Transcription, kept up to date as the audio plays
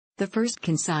The first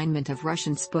consignment of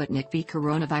Russian Sputnik V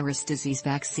coronavirus disease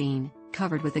vaccine,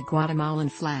 covered with a Guatemalan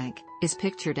flag, is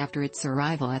pictured after its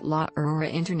arrival at La Aurora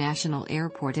International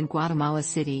Airport in Guatemala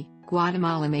City,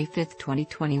 Guatemala May 5,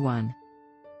 2021.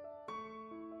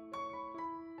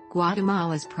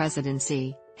 Guatemala's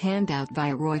presidency, handout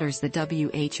via Reuters.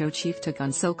 The WHO chief took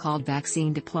on so-called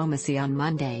vaccine diplomacy on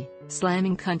Monday,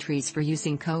 slamming countries for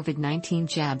using COVID-19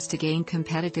 jabs to gain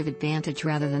competitive advantage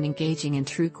rather than engaging in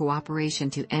true cooperation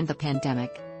to end the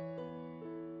pandemic.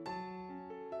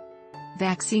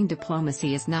 Vaccine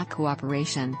diplomacy is not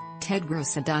cooperation,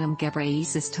 Tedros Adhanom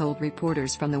Ghebreyesus told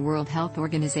reporters from the World Health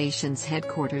Organization's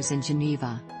headquarters in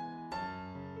Geneva.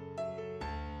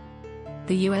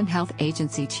 The UN Health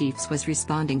Agency chief was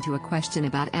responding to a question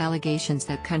about allegations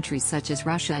that countries such as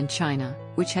Russia and China,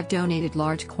 which have donated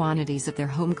large quantities of their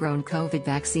homegrown COVID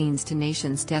vaccines to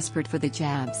nations desperate for the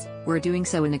jabs, were doing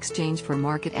so in exchange for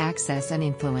market access and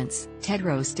influence.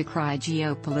 Tedros decried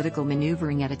geopolitical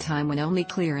maneuvering at a time when only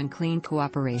clear and clean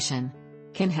cooperation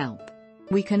can help.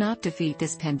 "We cannot defeat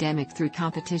this pandemic through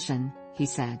competition," he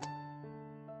said.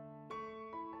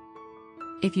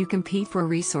 "If you compete for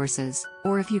resources,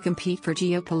 or if you compete for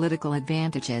geopolitical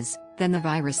advantages, then the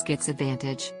virus gets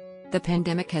advantage. The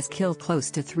pandemic has killed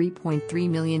close to 3.3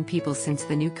 million people since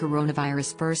the new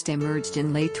coronavirus first emerged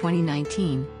in late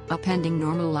 2019, upending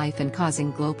normal life and causing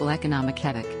global economic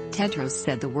havoc." Tedros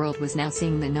said the world was now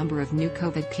seeing the number of new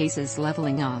COVID cases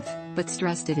leveling off, but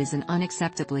stressed it is an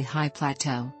unacceptably high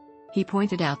plateau. He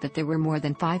pointed out that there were more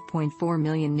than 5.4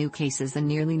 million new cases and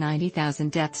nearly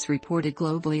 90,000 deaths reported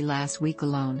globally last week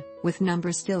alone, with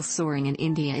numbers still soaring in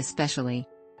India especially.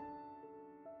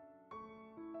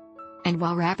 And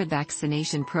while rapid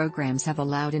vaccination programs have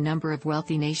allowed a number of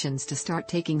wealthy nations to start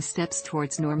taking steps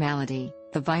towards normality,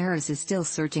 the virus is still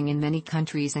surging in many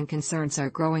countries and concerns are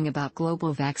growing about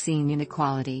global vaccine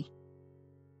inequality.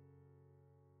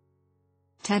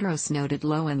 Tedros noted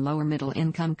low and lower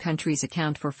middle-income countries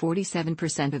account for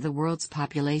 47% of the world's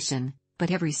population,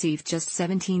 but have received just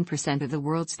 17% of the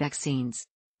world's vaccines.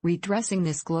 Redressing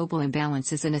this global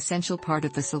imbalance is an essential part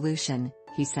of the solution,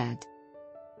 he said.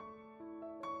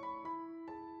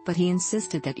 But he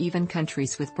insisted that even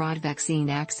countries with broad vaccine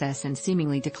access and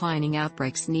seemingly declining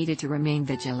outbreaks needed to remain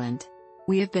vigilant.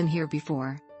 "We have been here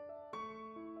before.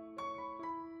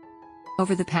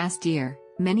 Over the past year,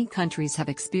 many countries have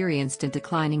experienced a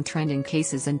declining trend in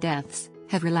cases and deaths,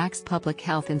 have relaxed public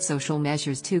health and social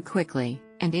measures too quickly,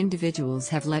 and individuals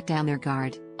have let down their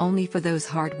guard, only for those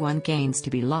hard-won gains to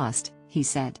be lost," he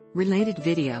said. Related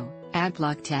video,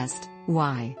 Adblock test,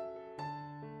 why?